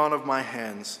laying on of my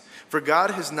hands. For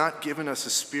God has not given us a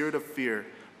spirit of fear,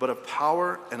 but of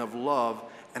power and of love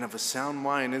and of a sound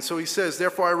mind." And so he says,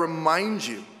 therefore I remind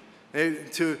you,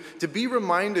 to be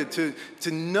reminded,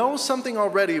 to know something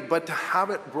already, but to have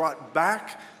it brought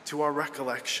back to our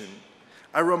recollection.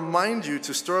 I remind you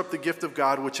to stir up the gift of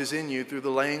God which is in you through the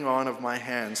laying on of my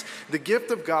hands. The gift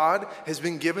of God has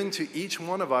been given to each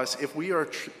one of us if we are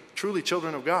truly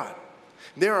children of God.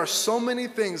 There are so many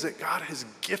things that God has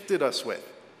gifted us with,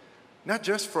 not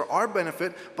just for our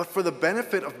benefit, but for the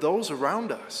benefit of those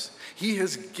around us. He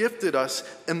has gifted us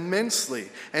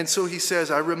immensely. And so he says,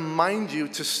 I remind you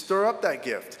to stir up that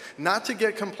gift, not to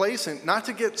get complacent, not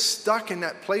to get stuck in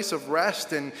that place of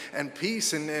rest and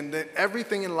peace, and that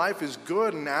everything in life is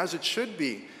good and as it should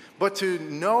be. But to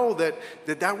know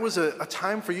that was a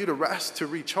time for you to rest, to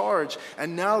recharge,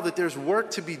 and now that there's work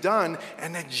to be done,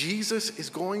 and that Jesus is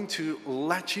going to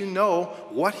let you know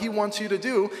what he wants you to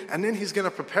do, and then he's going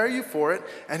to prepare you for it,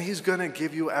 and he's going to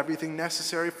give you everything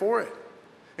necessary for it.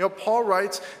 Paul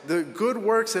writes, the good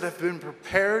works that have been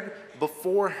prepared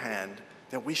beforehand,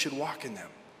 that we should walk in them.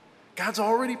 God's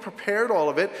already prepared all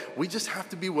of it. We just have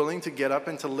to be willing to get up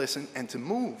and to listen and to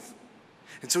move.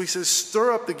 And so he says,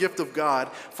 stir up the gift of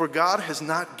God, for God has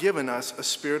not given us a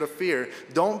spirit of fear.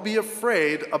 Don't be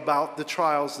afraid about the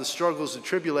trials, the struggles, the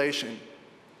tribulation,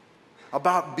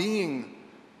 about being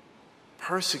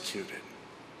persecuted,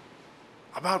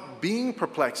 about being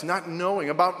perplexed, not knowing,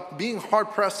 about being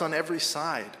hard-pressed on every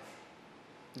side.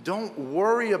 Don't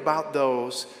worry about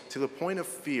those to the point of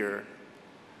fear,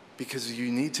 because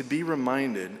you need to be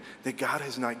reminded that God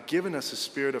has not given us a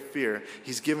spirit of fear.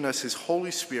 He's given us his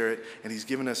Holy Spirit, and he's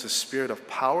given us a spirit of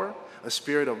power, a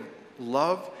spirit of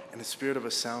love, and a spirit of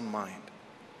a sound mind.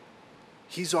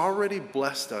 He's already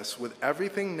blessed us with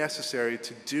everything necessary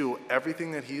to do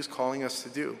everything that he is calling us to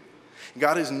do.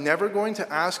 God is never going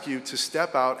to ask you to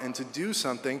step out and to do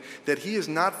something that he is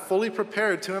not fully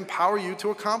prepared to empower you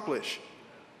to accomplish.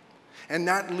 And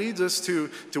that leads us to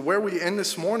where we end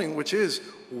this morning, which is,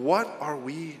 what are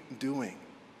we doing?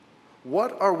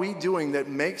 What are we doing that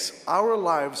makes our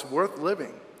lives worth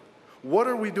living? What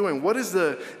are we doing? What is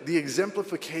the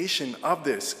exemplification of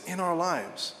this in our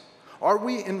lives? Are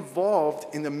we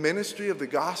involved in the ministry of the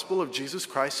gospel of Jesus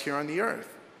Christ here on the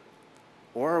earth?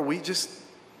 Or are we just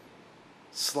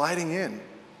sliding in?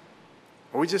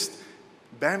 Are we just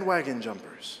bandwagon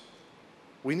jumpers?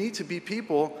 We need to be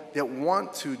people that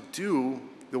want to do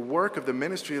the work of the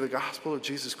ministry of the gospel of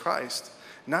Jesus Christ,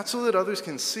 not so that others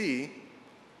can see,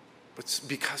 but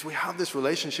because we have this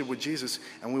relationship with Jesus,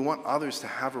 and we want others to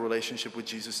have a relationship with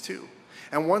Jesus too.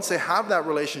 And once they have that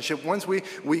relationship, once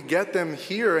we get them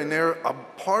here and they're a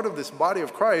part of this body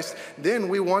of Christ, then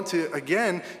we want to,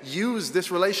 again, use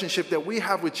this relationship that we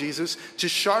have with Jesus to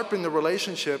sharpen the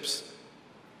relationships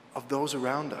of those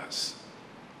around us.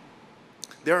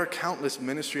 There are countless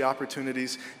ministry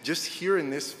opportunities just here in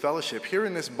this fellowship, here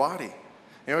in this body.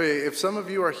 If some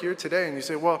of you are here today and you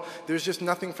say, well, there's just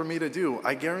nothing for me to do,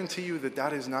 I guarantee you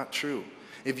that is not true.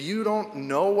 If you don't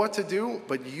know what to do,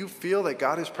 but you feel that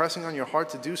God is pressing on your heart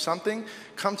to do something,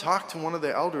 come talk to one of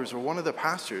the elders or one of the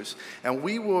pastors, and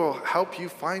we will help you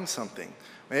find something.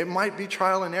 It might be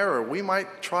trial and error. We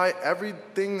might try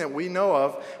everything that we know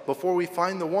of before we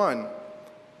find the one.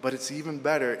 But it's even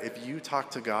better if you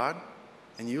talk to God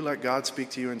and you let God speak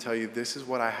to you and tell you, this is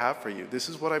what I have for you. This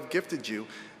is what I've gifted you.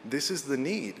 This is the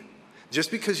need.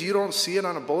 Just because you don't see it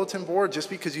on a bulletin board, just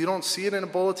because you don't see it in a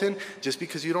bulletin, just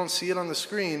because you don't see it on the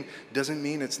screen, doesn't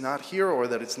mean it's not here or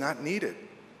that it's not needed.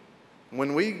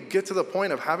 When we get to the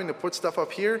point of having to put stuff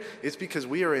up here, it's because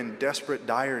we are in desperate,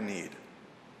 dire need.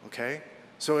 Okay?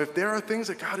 So if there are things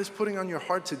that God is putting on your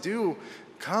heart to do,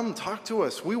 come talk to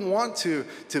us. We want to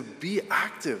be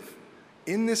active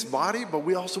in this body, but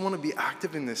we also want to be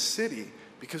active in this city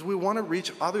because we want to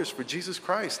reach others for Jesus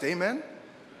Christ. Amen?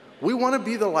 We want to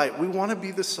be the light. We want to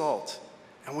be the salt.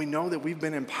 And we know that we've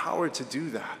been empowered to do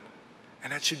that.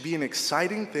 And that should be an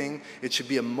exciting thing. It should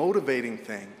be a motivating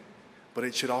thing. But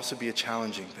it should also be a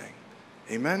challenging thing.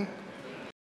 Amen?